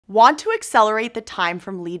Want to accelerate the time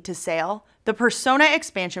from lead to sale? The persona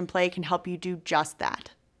expansion play can help you do just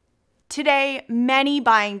that. Today, many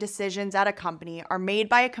buying decisions at a company are made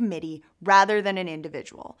by a committee rather than an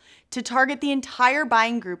individual. To target the entire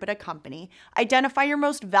buying group at a company, identify your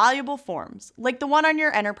most valuable forms, like the one on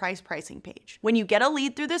your enterprise pricing page. When you get a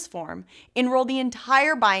lead through this form, enroll the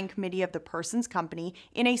entire buying committee of the person's company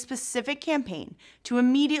in a specific campaign to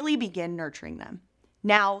immediately begin nurturing them.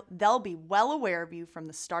 Now, they'll be well aware of you from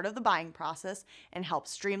the start of the buying process and help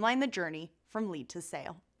streamline the journey from lead to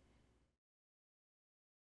sale.